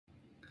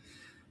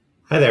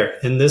Hi there.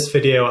 In this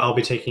video, I'll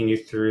be taking you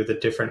through the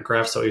different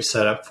graphs that we've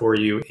set up for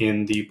you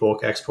in the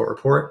bulk export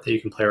report that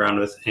you can play around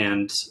with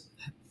and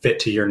fit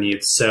to your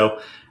needs. So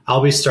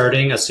I'll be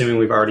starting assuming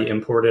we've already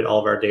imported all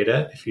of our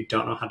data. If you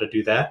don't know how to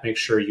do that, make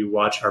sure you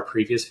watch our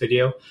previous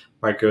video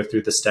where I go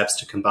through the steps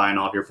to combine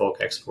all of your bulk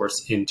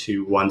exports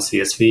into one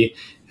CSV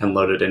and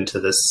load it into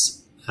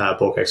this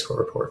bulk export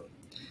report.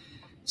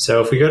 So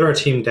if we go to our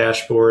team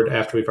dashboard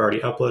after we've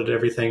already uploaded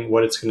everything,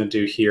 what it's going to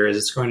do here is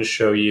it's going to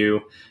show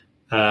you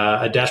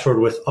a dashboard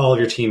with all of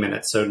your team in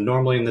it. So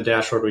normally in the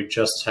dashboard, we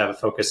just have a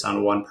focus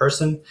on one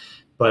person,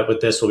 but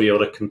with this, we'll be able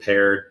to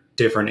compare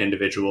different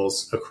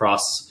individuals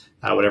across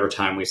whatever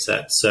time we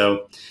set.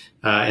 So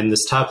in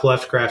this top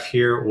left graph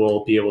here,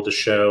 we'll be able to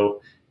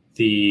show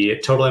the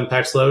total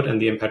impacts load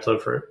and the impact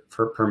load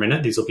per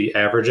minute. These will be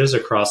averages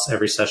across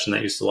every session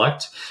that you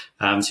select.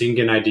 So you can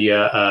get an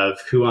idea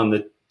of who on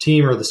the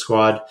team or the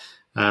squad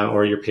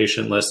or your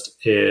patient list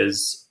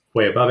is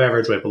way above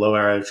average, way below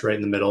average, right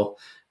in the middle.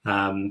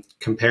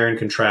 Compare and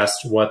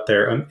contrast what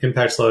their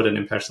impacts load and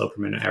impacts load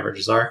per minute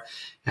averages are.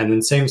 And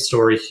then same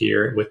story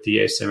here with the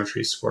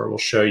asymmetry score. We'll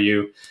show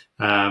you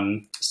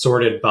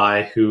sorted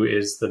by who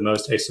is the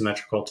most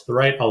asymmetrical to the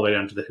right, all the way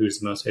down to the who's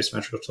the most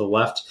asymmetrical to the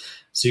left.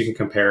 So you can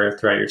compare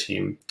throughout your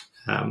team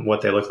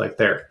what they look like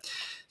there.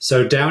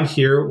 So down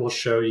here, we'll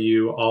show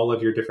you all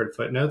of your different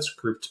footnotes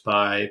grouped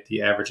by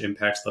the average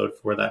impacts load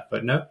for that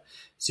footnote.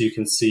 So you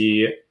can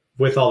see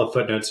with all the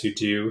footnotes you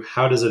do,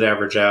 how does it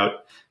average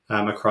out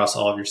across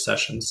all of your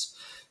sessions.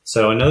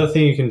 So another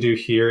thing you can do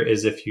here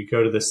is if you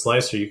go to the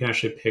slicer, you can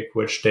actually pick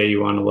which day you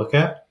want to look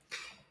at.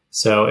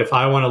 So if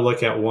I want to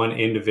look at one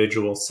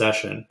individual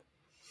session,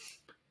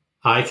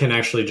 I can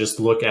actually just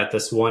look at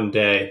this one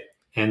day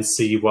and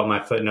see what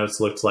my footnotes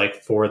looked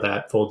like for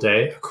that full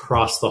day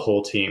across the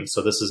whole team.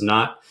 So this is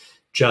not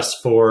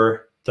just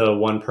for the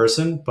one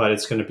person, but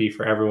it's going to be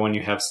for everyone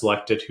you have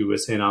selected who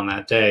was in on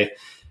that day.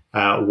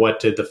 What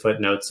did the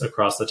footnotes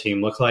across the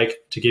team look like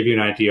to give you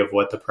an idea of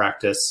what the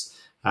practice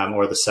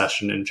or the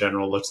session in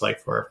general looks like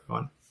for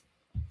everyone.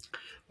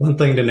 One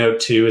thing to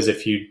note too is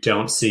if you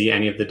don't see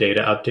any of the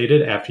data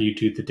updated after you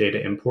do the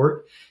data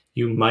import,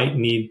 you might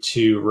need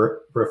to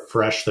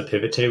refresh the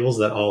pivot tables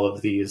that all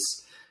of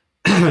these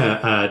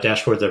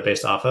dashboards are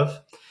based off of.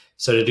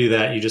 So to do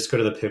that, you just go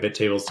to the pivot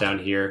tables down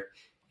here,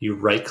 you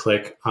right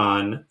click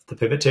on the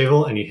pivot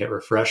table and you hit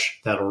refresh.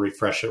 That'll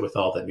refresh it with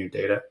all the new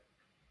data.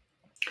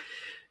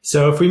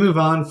 So if we move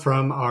on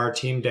from our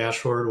team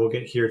dashboard, we'll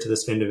get here to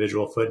this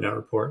individual footnote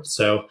report.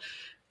 So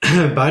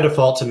by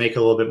default, to make it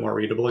a little bit more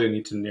readable, you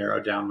need to narrow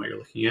down what you're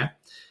looking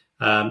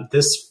at.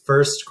 This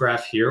first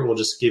graph here will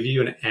just give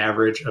you an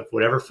average of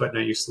whatever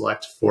footnote you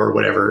select for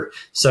whatever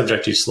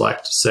subject you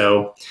select.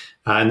 So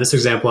in this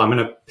example, I'm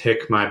going to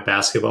pick my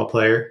basketball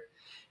player.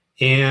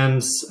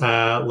 And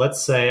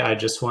let's say I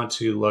just want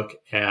to look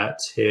at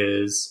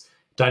his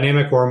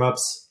dynamic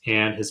warm-ups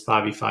and his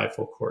 5v5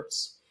 full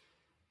courts.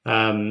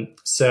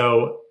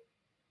 So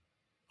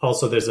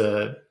also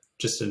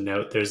just a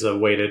note, there's a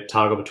way to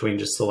toggle between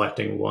just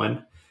selecting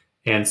one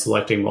and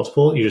selecting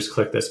multiple. You just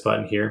click this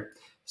button here.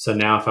 So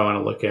now if I want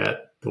to look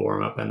at the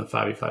warm up and the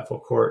 5v5 full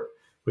court,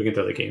 we can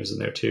throw the games in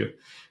there too.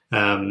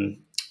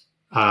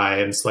 I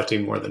am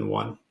selecting more than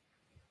one.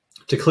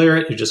 To clear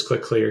it, you just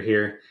click clear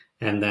here,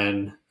 and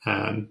then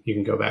you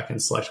can go back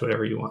and select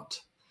whatever you want.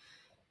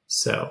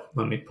 So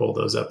let me pull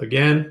those up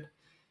again.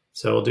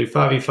 So we'll do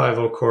 5v5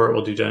 full court,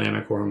 we'll do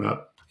dynamic warm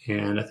up,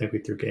 and I think we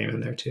threw game in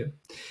there too.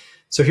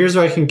 So here's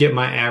where I can get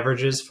my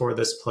averages for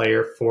this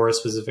player for a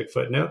specific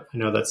footnote. I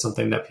know that's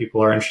something that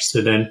people are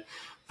interested in.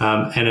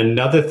 And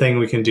another thing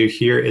we can do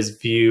here is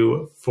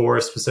view for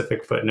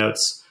specific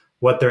footnotes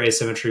what their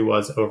asymmetry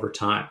was over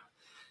time.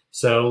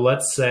 So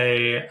let's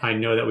say I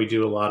know that we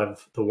do a lot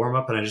of the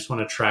warm-up and I just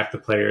want to track the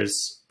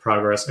player's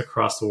progress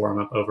across the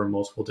warm-up over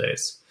multiple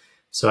days.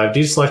 So I've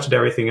deselected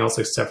everything else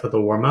except for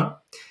the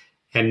warm-up.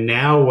 And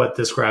now what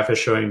this graph is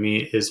showing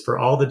me is for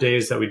all the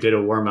days that we did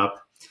a warm-up,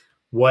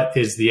 what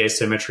is the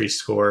asymmetry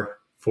score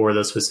for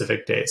those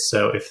specific days?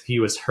 So if he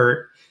was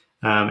hurt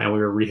and we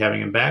were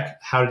rehabbing him back,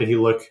 how did he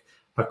look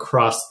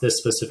across this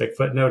specific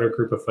footnote or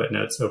group of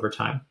footnotes over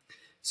time?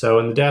 So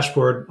in the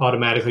dashboard,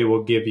 automatically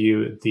will give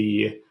you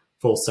the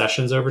full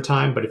sessions over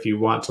time, but if you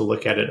want to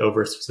look at it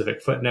over a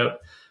specific footnote,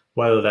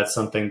 whether that's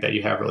something that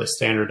you have really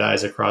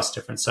standardized across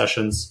different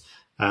sessions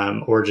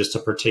or just a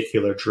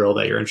particular drill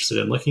that you're interested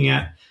in looking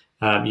at,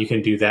 you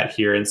can do that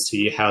here and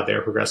see how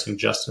they're progressing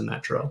just in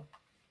that drill.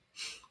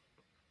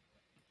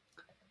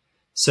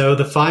 So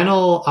the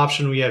final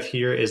option we have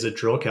here is a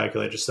drill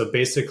calculator. So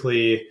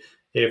basically,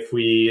 if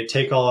we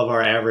take all of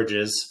our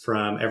averages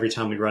from every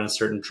time we run a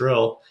certain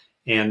drill,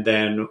 and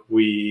then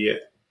we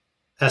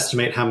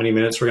estimate how many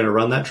minutes we're going to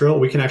run that drill,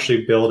 we can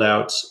actually build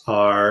out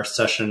our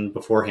session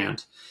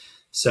beforehand.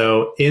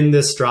 So in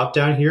this drop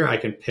down here, I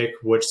can pick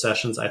which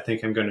sessions I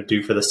think I'm going to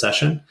do for the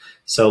session.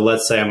 So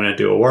let's say I'm going to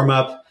do a warm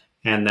up,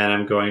 and then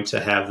I'm going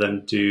to have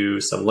them do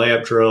some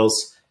layup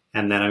drills,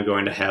 and then I'm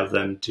going to have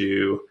them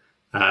do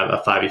a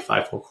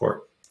 5v5 full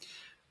court.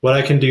 What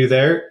I can do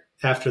there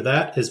after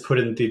that is put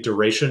in the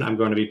duration I'm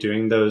going to be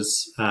doing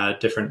those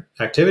different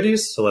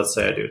activities. So let's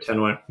say I do a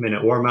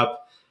 10-minute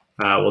warm-up.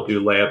 We'll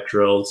do layup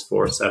drills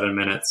for 7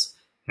 minutes,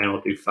 and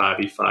we'll do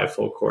 5v5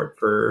 full court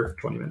for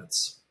 20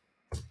 minutes.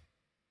 So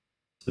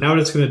now what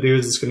it's going to do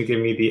is it's going to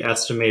give me the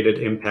estimated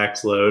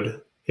impact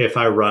load if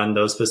I run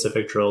those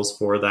specific drills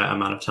for that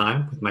amount of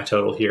time with my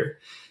total here.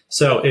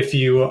 So if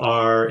you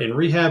are in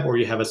rehab or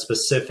you have a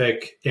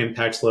specific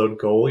impact load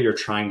goal you're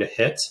trying to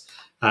hit,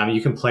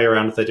 you can play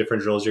around with the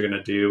different drills you're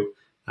going to do.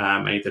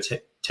 Either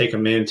take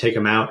them in, take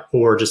them out,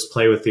 or just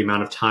play with the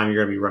amount of time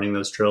you're going to be running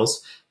those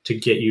drills to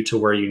get you to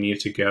where you need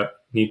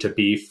to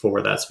be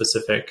for that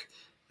specific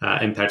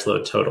impact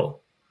load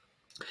total.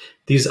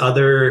 These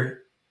other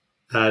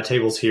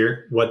tables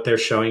here, what they're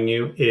showing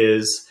you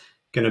is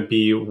going to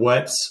be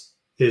what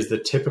is the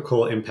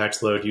typical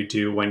impact load you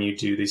do when you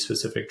do these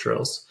specific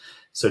drills.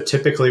 So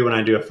typically when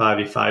I do a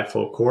 5v5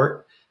 full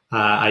court,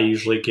 I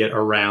usually get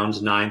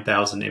around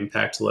 9,000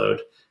 impact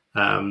load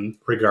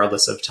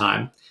regardless of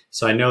time.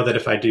 So I know that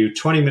if I do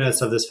 20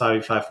 minutes of this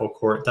 5v5 full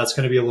court, that's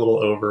going to be a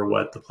little over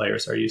what the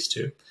players are used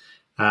to.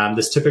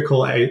 This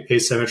typical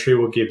asymmetry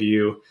will give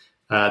you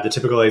the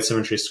typical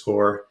asymmetry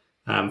score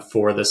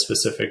for this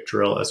specific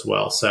drill as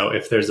well. So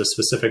if there's a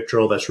specific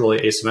drill that's really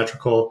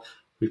asymmetrical,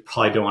 we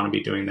probably don't want to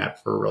be doing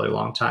that for a really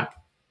long time.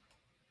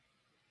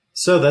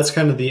 So that's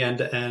kind of the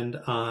end-to-end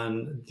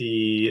on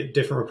the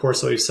different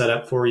reports that we've set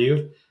up for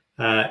you.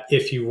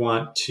 If you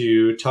want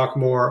to talk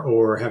more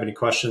or have any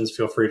questions,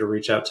 feel free to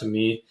reach out to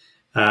me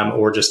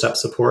or just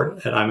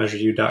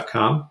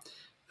support@imeasureyou.com.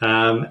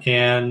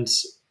 And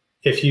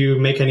if you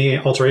make any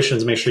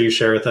alterations, make sure you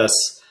share with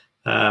us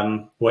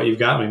what you've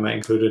got. We might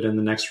include it in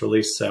the next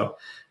release. So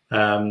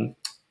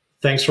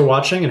thanks for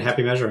watching and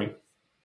happy measuring.